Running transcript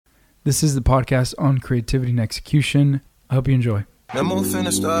This is the podcast on creativity and execution. I hope you enjoy. Memo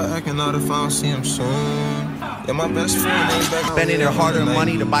finna start acting out if I don't see him soon. Yeah, my best friend ain't back. Spending their hard-earned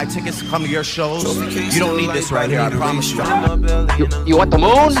money to buy tickets to come to your shows. You don't need this right here, I promise you. You want the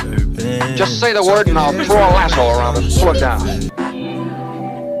moon? Just say the word and I'll throw a lasso around it and pull it down.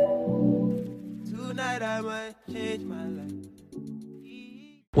 Tonight I might change my life.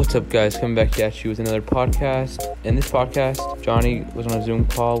 What's up, guys? Coming back at you with another podcast. In this podcast, Johnny was on a Zoom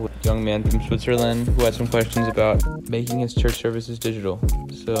call with a young man from Switzerland who had some questions about making his church services digital.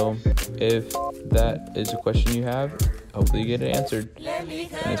 So if that is a question you have, hopefully you get it answered in this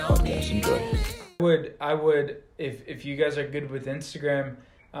podcast. Enjoy. I would if you guys are good with Instagram,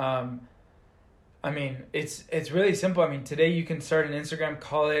 I mean, it's really simple. I mean, today you can start an Instagram,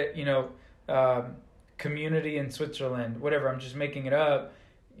 call it, community in Switzerland, whatever. I'm just making it up.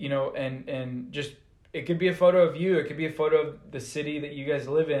 And just, it could be a photo of you. It could be a photo of the city that you guys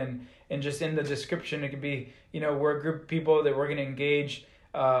live in. And just in the description, it could be, we're a group of people that we're going to engage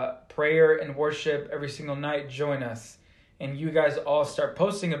prayer and worship every single night. Join us. And you guys all start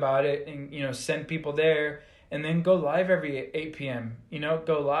posting about it and, send people there. And then go live every 8 p.m.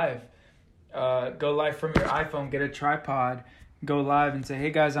 Go live. Go live from your iPhone. Get a tripod. Go live and say,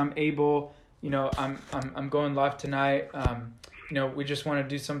 hey, guys, I'm Abel. I'm going live tonight. We just want to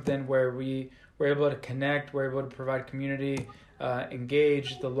do something where we're able to connect, we're able to provide community,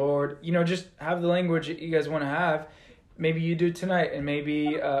 engage the Lord, just have the language that you guys want to have. Maybe you do tonight, and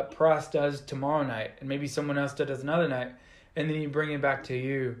maybe Pras does tomorrow night, and maybe someone else does another night, and then you bring it back to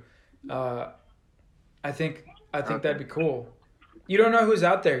you. I think that'd be cool. You don't know who's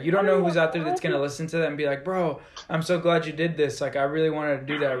out there. You don't know who's out there that's going to listen to that and be like, bro, I'm so glad you did this. Like, I really wanted to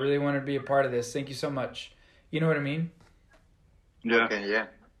do that. I really wanted to be a part of this. Thank you so much. You know what I mean? Yeah. Okay, yeah.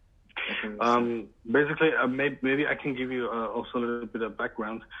 Basically, maybe I can give you also a little bit of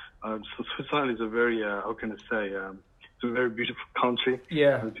background. So Switzerland is a very, how can I say, it's a very beautiful country.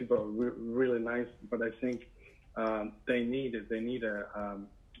 Yeah. People are really nice, but I think they need a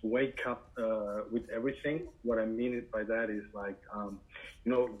wake up with everything. What I mean by that is like,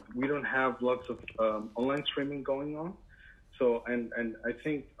 we don't have lots of online streaming going on. So, and I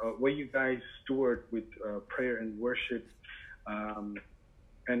think what you guys steward with prayer and worship,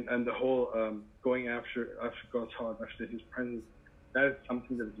 and the whole going after God's heart, after His presence, that is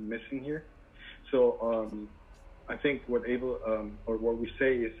something that is missing here. So I think what Abel or what we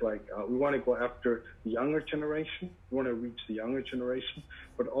say is like we want to go after the younger generation. We want to reach the younger generation,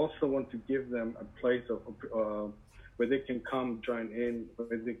 but also want to give them a place of where they can come join in,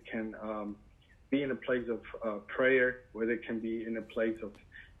 where they can be in a place of prayer, where they can be in a place of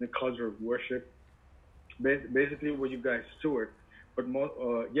in a culture of worship. Basically, what you guys steward, but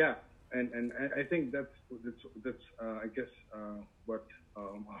more, and I think that's I guess what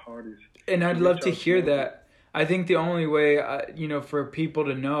my heart is. And I'd love to hear that. I think the only way, for people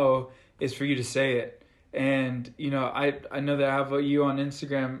to know is for you to say it. And I know that I have you on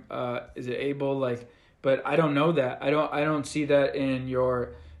Instagram. Is it Abel? But I don't know that. I don't see that in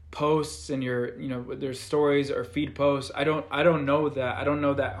your posts and your there's stories or feed posts. I don't know that. I don't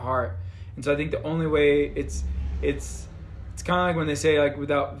know that heart. And so I think the only way it's kind of like when they say like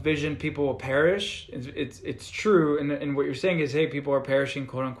without vision people will perish. It's true, and what you're saying is, hey, people are perishing,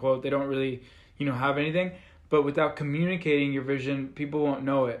 quote unquote. They don't really have anything. But without communicating your vision, people won't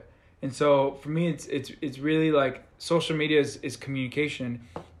know it. And so for me, it's really like social media is communication.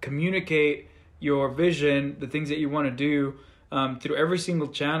 Communicate your vision, the things that you want to do through every single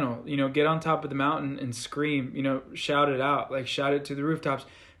channel. Get on top of the mountain and scream. Shout it out, like shout it to the rooftops.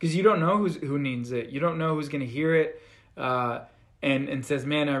 Because you don't know who needs it. You don't know who's going to hear it and says,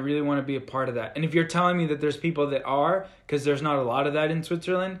 man, I really want to be a part of that. And if you're telling me that there's people that are, because there's not a lot of that in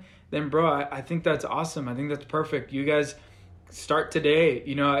Switzerland, then, bro, I think that's awesome. I think that's perfect. You guys start today.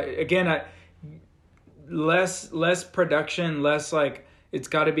 Again, less production, less like it's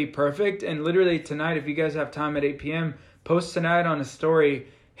got to be perfect. And literally tonight, if you guys have time at 8 p.m., post tonight on a story,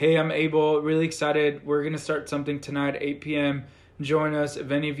 hey, I'm Abel, really excited. We're going to start something tonight at 8 p.m., join us.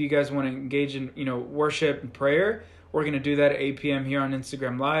 If any of you guys want to engage in, worship and prayer, we're going to do that at 8 p.m. here on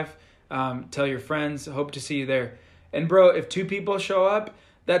Instagram Live. Tell your friends. Hope to see you there. And bro, if 2 people show up,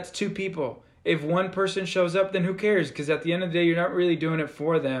 that's 2 people. If 1 person shows up, then who cares? Because at the end of the day, you're not really doing it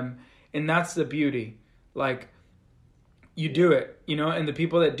for them. And that's the beauty. Like, you do it, and the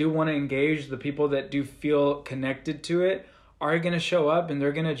people that do want to engage, the people that do feel connected to it are going to show up and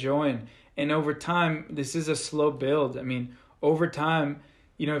they're going to join. And over time, this is a slow build. I mean, over time,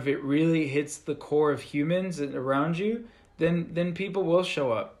 if it really hits the core of humans around you, then people will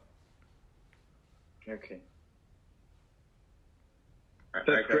show up. Okay.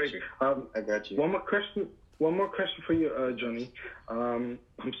 That's great. I got you. One more question for you, Johnny. I'm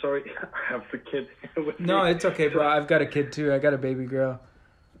sorry, I have the kid with me. No, it's okay, bro. I've got a kid too. I got a baby girl.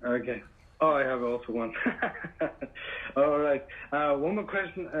 Okay. Oh, I have also one. All right. One more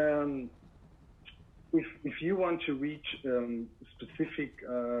question. If you want to reach specific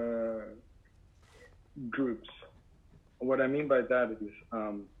groups, what I mean by that is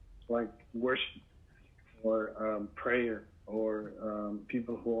like worship or prayer or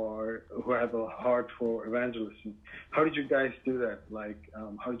people who have a heart for evangelism. How did you guys do that? Like,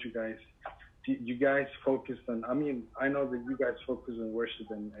 how did you guys focus on? I mean, I know that you guys focus on worship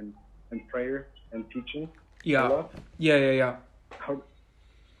and prayer and teaching. Yeah. A lot. Yeah. How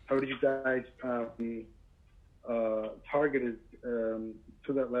did you guys target it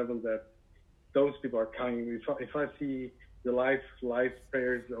to that level that those people are coming? If I see the live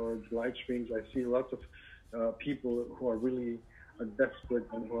prayers or live streams, I see lots of people who are really desperate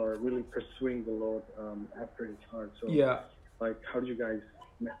and who are really pursuing the Lord after His heart. So, like, how do you guys?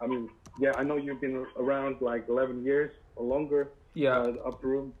 I mean, yeah, I know you've been around like 11 years or longer. Yeah. The upper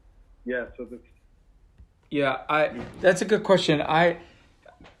room. Yeah. So that's. Yeah, that's a good question. I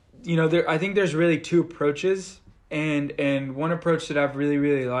think there's really two approaches, and one approach that I've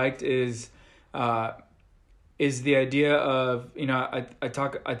really liked is the idea of,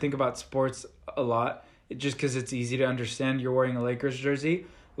 I think about sports a lot, just because it's easy to understand. You're wearing a Lakers jersey,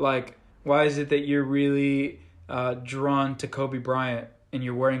 like, why is it that you're really drawn to Kobe Bryant and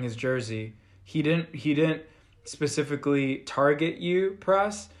you're wearing his jersey? He didn't specifically target you,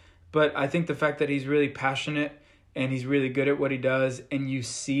 Pras. But I think the fact that he's really passionate and he's really good at what he does and you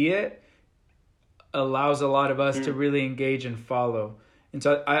see it allows a lot of us to really engage and follow. And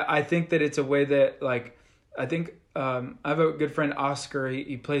so I think that it's a way that, like, I think I have a good friend, Oscar.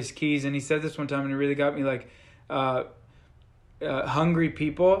 He plays keys, and he said this one time and it really got me, like, hungry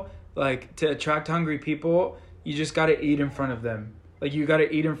people, like, to attract hungry people, you just got to eat in front of them. Like, you got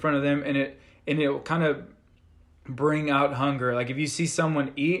to eat in front of them, and it'll kind of bring out hunger. Like, if you see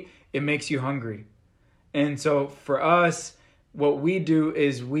someone eat, it makes you hungry. And so for us, what we do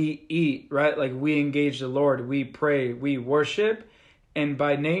is we eat, right? Like, we engage the Lord, we pray, we worship, and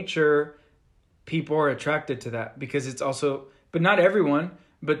by nature, people are attracted to that because it's also, but not everyone,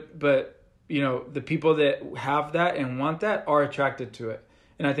 but the people that have that and want that are attracted to it.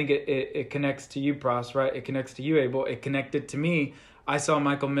 And I think it connects to you, Pras, right? It connects to you, Abel. It connected to me. I saw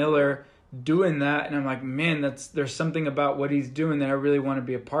Michael Miller doing that, and I'm like, man, there's something about what he's doing that I really want to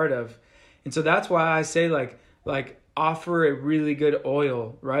be a part of. And so that's why I say, like offer a really good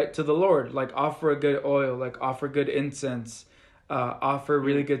oil, right, to the Lord. Like, offer a good oil, like offer good incense, offer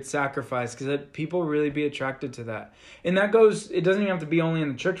really good sacrifice, because people really be attracted to that. And that goes, it doesn't even have to be only in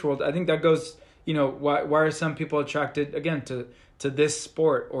the church world. I think that goes, why are some people attracted, again, to this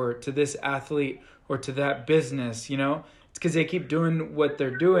sport or to this athlete or to that business, It's because they keep doing what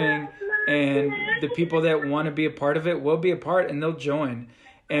they're doing, and the people that want to be a part of it will be a part, and they'll join.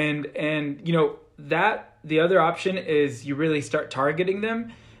 And that the other option is you really start targeting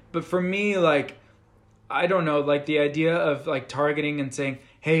them. But for me, like, I don't know, like, the idea of, like, targeting and saying,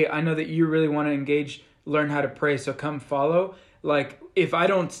 hey, I know that you really want to engage, learn how to pray, so come follow. Like,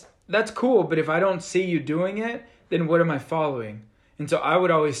 that's cool, but if I don't see you doing it, then what am I following? And so I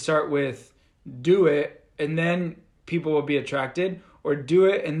would always start with do it, and then people will be attracted, or do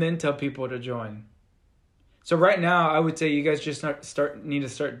it and then tell people to join. So right now, I would say you guys just need to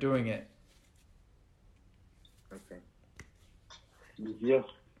start doing it. Okay. Yeah.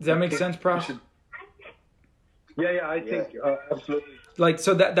 Does that make sense, Pras? Yeah, I think absolutely. Like,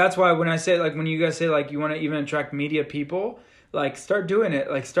 so that's why when I say, like, when you guys say, like, you want to even attract media people, like, start doing it.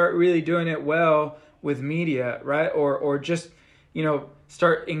 Like, start really doing it well with media, right? Or just,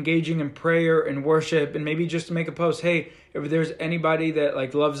 start engaging in prayer and worship, and maybe just make a post. Hey, if there's anybody that,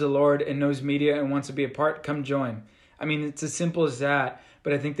 like, loves the Lord and knows media and wants to be a part, come join. I mean, it's as simple as that,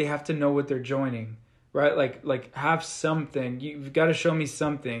 but I think they have to know what they're joining, right? Like have something. You've got to show me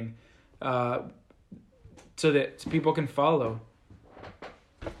something so that people can follow.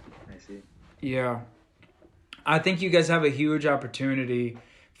 I see. Yeah. I think you guys have a huge opportunity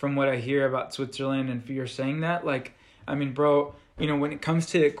from what I hear about Switzerland, and for you're saying that, like, I mean, bro, when it comes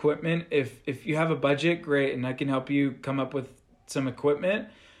to equipment, if you have a budget, great, and I can help you come up with some equipment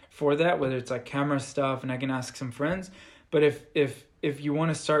for that, whether it's like camera stuff, and I can ask some friends. But if you want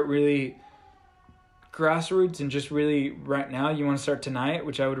to start really grassroots and just really right now, you want to start tonight,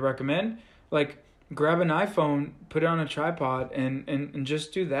 which I would recommend, like, grab an iPhone, put it on a tripod, and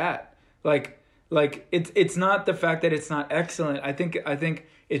just do that. Like it's not the fact that it's not excellent. I think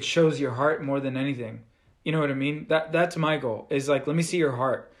it shows your heart more than anything. You know what I mean? That's my goal, is like, let me see your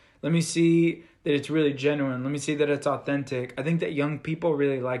heart. Let me see that it's really genuine. Let me see that it's authentic. I think that young people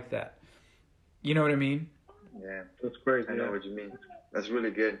really like that. You know what I mean? Yeah, That's great. I know what you mean. That's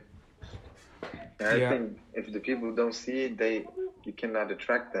really good. And I think if the people don't see it, you cannot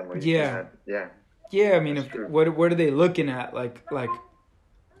attract them. Or you cannot, Yeah, I mean, what are they looking at? Like,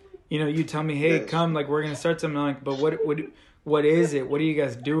 you know, you tell me, hey, come, like, we're gonna start something. Like, but what is it? What are you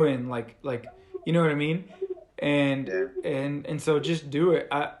guys doing? Like, you know what I mean? And so just do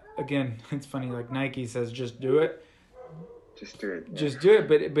it. Again, it's funny. Like Nike says, just do it. Just do it. Yeah. Just do it.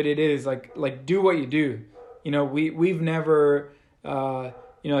 But it is like do what you do. You know, we've never, you know,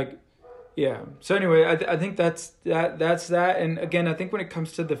 like, yeah. So anyway, I think that's that. And again, I think when it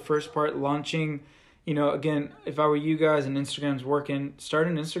comes to the first part, launching, you know, again, if I were you guys and Instagram's working, start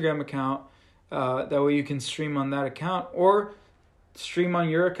an Instagram account. That way you can stream on that account, or stream on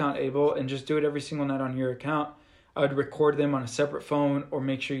your account, Abel, and just do it every single night on your account. I would record them on a separate phone, or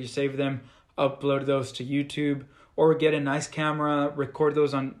make sure you save them, upload those to YouTube, or get a nice camera, record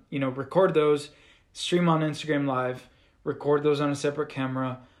those, stream on Instagram Live, record those on a separate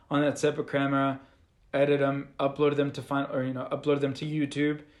camera, on that separate camera, edit them, upload them to upload them to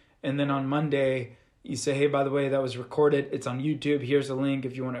YouTube, and then on Monday you say, hey, by the way, that was recorded, it's on YouTube, here's a link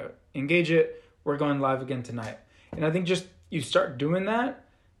if you want to engage it, we're going live again tonight. And I think just you start doing that,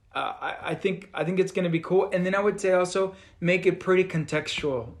 I think it's going to be cool. And then I would say also make it pretty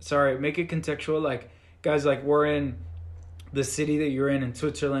contextual. Make it contextual. Like, guys, like, we're in the city that you're in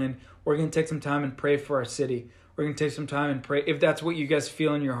Switzerland. We're going to take some time and pray for our city. We're going to take some time and pray if that's what you guys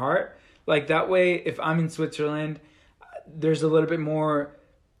feel in your heart. Like, that way, if I'm in Switzerland, there's a little bit more,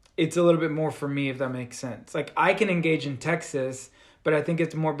 it's a little bit more for me, if that makes sense. Like, I can engage in Texas, but I think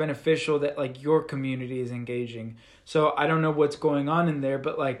it's more beneficial that, like, your community is engaging. So I don't know what's going on in there,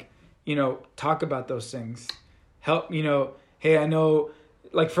 but, like, you know, talk about those things. Help, you know, hey, I know,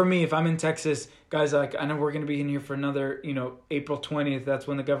 like, for me, if I'm in Texas, guys, like, I know we're going to be in here for another, you know, April 20th. That's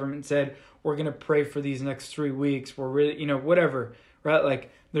when the government said we're going to pray for these next 3 weeks. We're really, you know, whatever, right?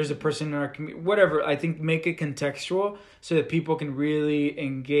 Like, there's a person in our community, whatever. I think make it contextual so that people can really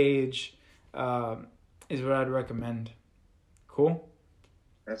engage, is what I'd recommend. Cool?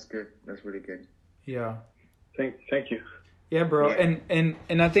 That's good. That's really good. Yeah. Thank you. Yeah, bro. Yeah.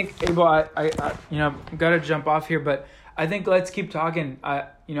 And I think, Abel, I you know, I've got to jump off here, but I think let's keep talking. I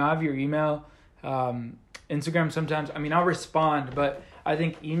have your email, Instagram sometimes. I mean, I'll respond, but I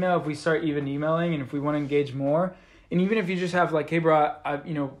think email, if we start even emailing and if we want to engage more, and even if you just have like, hey, bro,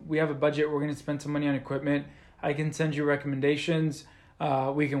 you know, we have a budget, we're going to spend some money on equipment, I can send you recommendations.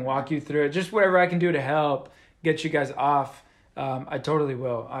 We can walk you through it. Just whatever I can do to help get you guys off. I totally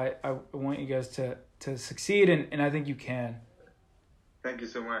will. I want you guys to succeed, and I think you can. Thank you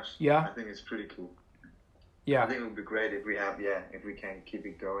so much. Yeah. I think it's pretty cool. Yeah. I think it would be great if we can keep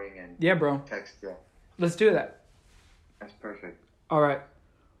it going and yeah, bro. text. Yeah. Let's do that. That's perfect. All right.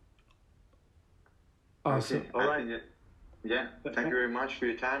 Awesome. Okay. All right. Yeah. Thank you very much for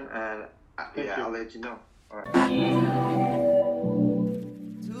your time, and I'll let you know. All right.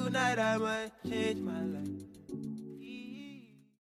 Tonight I might change my life.